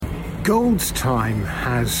Gold's time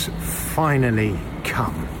has finally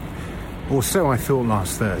come, or so I thought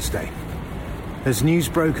last Thursday. As news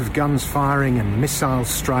broke of guns firing and missiles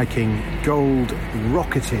striking, gold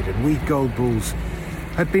rocketed, and we gold bulls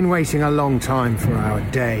had been waiting a long time for our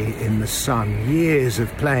day in the sun. Years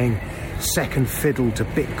of playing second fiddle to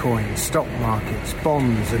Bitcoin, stock markets,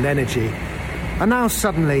 bonds and energy, and now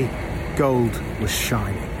suddenly gold was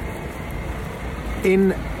shining.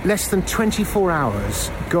 In less than 24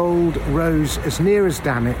 hours, gold rose as near as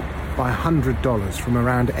damn it by $100 from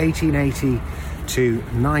around 1880 to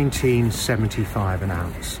 1975 an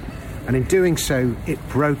ounce. And in doing so, it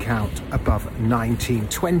broke out above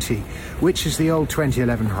 1920, which is the old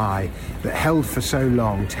 2011 high that held for so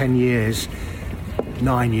long, 10 years,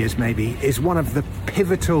 9 years maybe, is one of the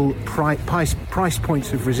pivotal price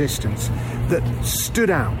points of resistance that stood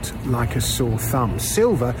out like a sore thumb.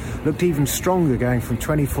 Silver looked even stronger, going from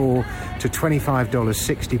 $24 to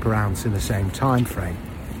 $25.60 per ounce in the same time frame.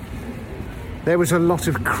 There was a lot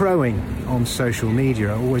of crowing on social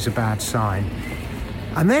media, always a bad sign.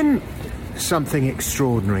 And then something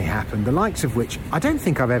extraordinary happened, the likes of which I don't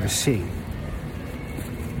think I've ever seen.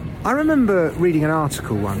 I remember reading an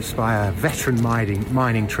article once by a veteran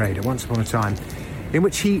mining trader, once upon a time, in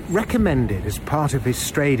which he recommended, as part of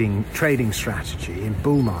his trading strategy in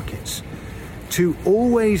bull markets, to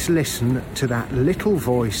always listen to that little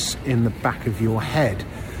voice in the back of your head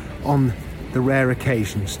on the rare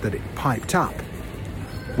occasions that it piped up.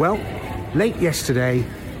 Well, late yesterday,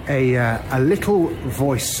 a little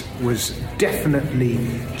voice was definitely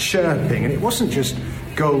chirping, and it wasn't just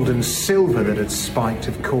gold and silver that had spiked,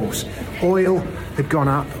 of course. Oil had gone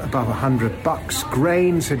up above $100,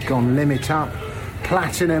 grains had gone limit up,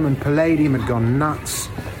 platinum and palladium had gone nuts,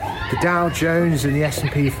 the Dow Jones and the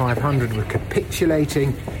S&P 500 were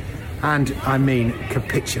capitulating, and I mean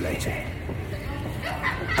capitulating.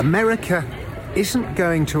 America isn't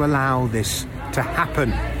going to allow this to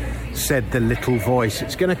happen, said the little voice.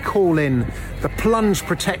 It's going to call in the plunge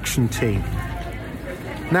protection team.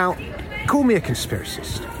 Now, call me a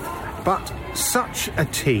conspiracist, but such a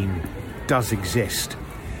team does exist.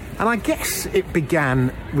 And I guess it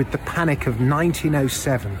began with the panic of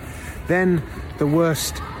 1907, then the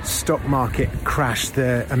worst stock market crash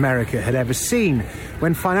that America had ever seen,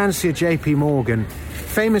 when financier J.P. Morgan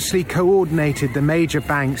famously coordinated the major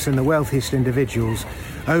banks and the wealthiest individuals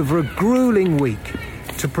over a grueling week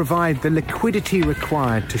to provide the liquidity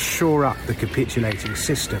required to shore up the capitulating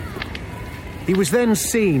system. He was then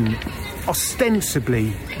seen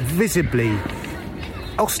ostensibly, visibly,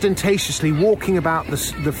 ostentatiously walking about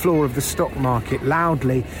the floor of the stock market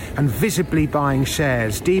loudly and visibly buying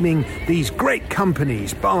shares, deeming these great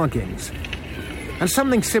companies bargains. And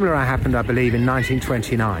something similar happened, I believe, in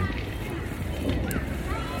 1929.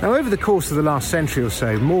 Now, over the course of the last century or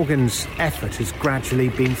so, Morgan's effort has gradually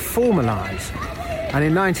been formalised. And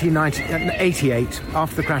in 1988,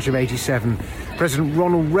 after the crash of 87, President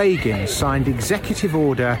Ronald Reagan signed Executive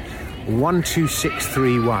Order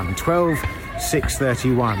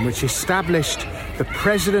 12631, which established the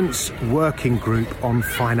President's Working Group on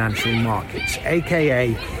Financial Markets,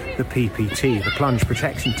 aka the PPT, the Plunge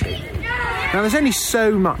Protection Team. Now, there's only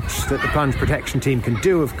so much that the Plunge Protection Team can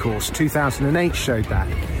do, of course. 2008 showed that.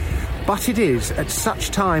 But it is at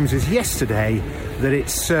such times as yesterday that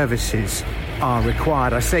its services are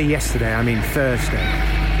required. I say yesterday, I mean Thursday.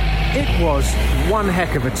 It was one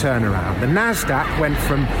heck of a turnaround. The Nasdaq went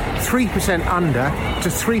from 3% under to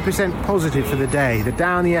 3% positive for the day. The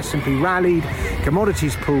Dow and the S&P rallied,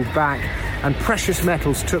 commodities pulled back, and precious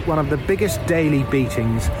metals took one of the biggest daily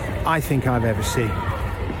beatings I think I've ever seen.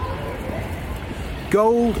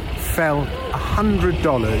 Gold fell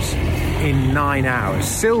 $100 in 9 hours.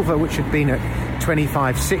 Silver, which had been at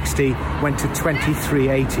 $25.60, went to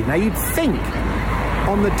 $23.80. Now, you'd think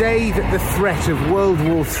on the day that the threat of World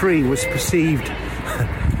War III was perceived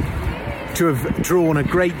to have drawn a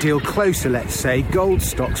great deal closer, let's say, gold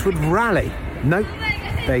stocks would rally. Nope,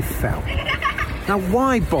 they fell. Now,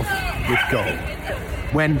 why bother with gold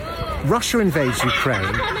when Russia invades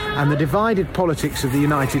Ukraine and the divided politics of the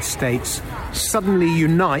United States suddenly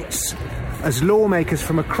unites as lawmakers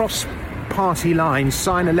from across party lines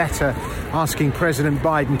sign a letter asking President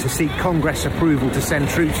Biden to seek Congress approval to send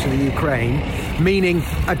troops to the Ukraine, meaning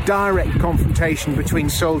a direct confrontation between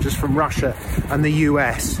soldiers from Russia and the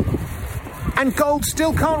US. And gold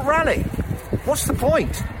still can't rally. What's the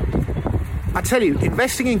point? I tell you,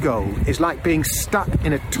 investing in gold is like being stuck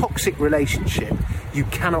in a toxic relationship you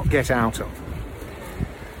cannot get out of.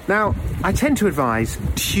 Now, I tend to advise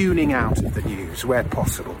tuning out of the news where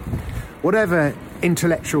possible. Whatever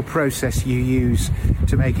intellectual process you use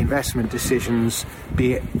to make investment decisions,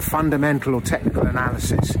 be it fundamental or technical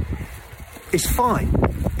analysis, is fine,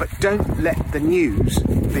 but don't let the news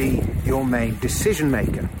be your main decision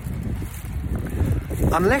maker.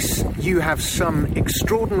 Unless you have some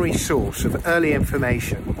extraordinary source of early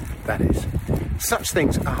information, that is. Such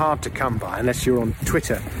things are hard to come by unless you're on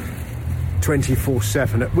Twitter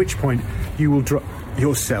 24/7, at which point you will drive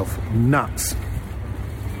yourself nuts.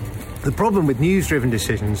 The problem with news-driven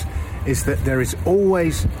decisions is that there is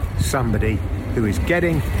always somebody who is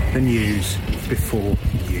getting the news before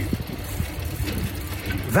you.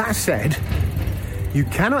 That said, you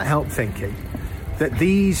cannot help thinking that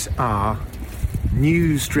these are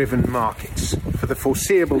news-driven markets for the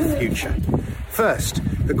foreseeable future. First,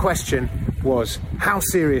 the question was, how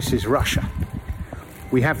serious is Russia?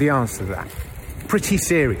 We have the answer to that. Pretty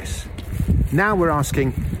serious. Now we're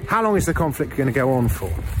asking, how long is the conflict going to go on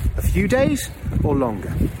for? A few days or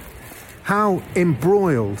longer? How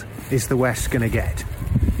embroiled is the West going to get?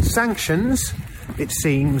 Sanctions, it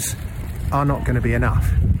seems, are not going to be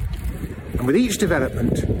enough. And with each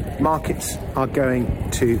development, markets are going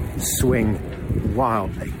to swing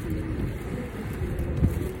wildly.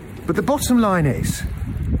 But the bottom line is,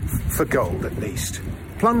 for gold at least,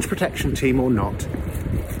 plunge protection team or not,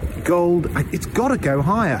 gold, it's got to go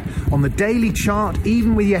higher. On the daily chart,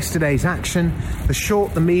 even with yesterday's action, the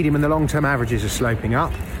short, the medium and the long-term averages are sloping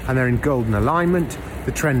up and they're in golden alignment.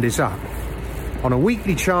 The trend is up. On a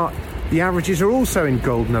weekly chart, the averages are also in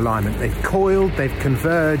golden alignment. They've coiled, they've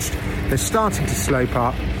converged, they're starting to slope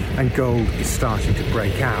up, and gold is starting to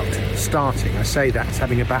break out. I say that, it's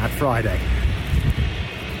having a bad Friday.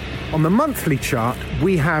 On the monthly chart,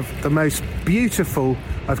 we have the most beautiful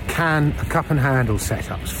of cup and handle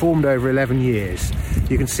setups formed over 11 years.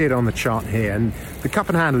 You can see it on the chart here, and the cup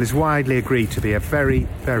and handle is widely agreed to be a very,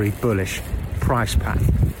 very bullish price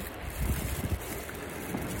pattern.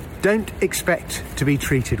 Don't expect to be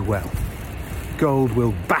treated well. Gold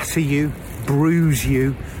will batter you, bruise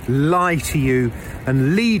you, lie to you,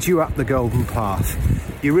 and lead you up the golden path.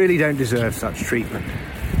 You really don't deserve such treatment.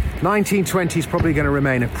 1920 is probably going to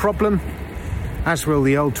remain a problem, as will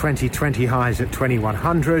the old 2020 highs at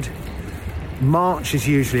 2100. March is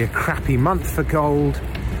usually a crappy month for gold.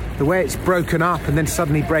 The way it's broken up and then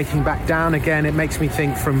suddenly breaking back down again, it makes me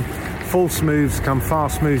think from false moves come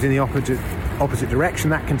fast moves in the opposite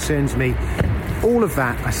direction. That concerns me. All of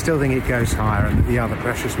that, I still think it goes higher and the other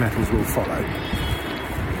precious metals will follow.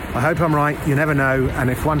 I hope I'm right, you never know, and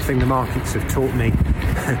if one thing the markets have taught me,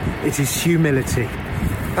 it is humility.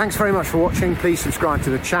 Thanks very much for watching. Please subscribe to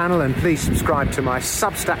the channel and please subscribe to my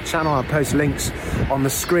Substack channel. I'll post links on the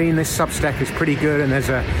screen. This Substack is pretty good, and there's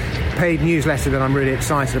a paid newsletter that I'm really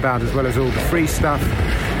excited about, as well as all the free stuff.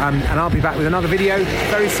 And I'll be back with another video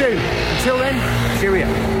very soon. Until then,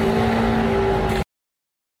 cheerio.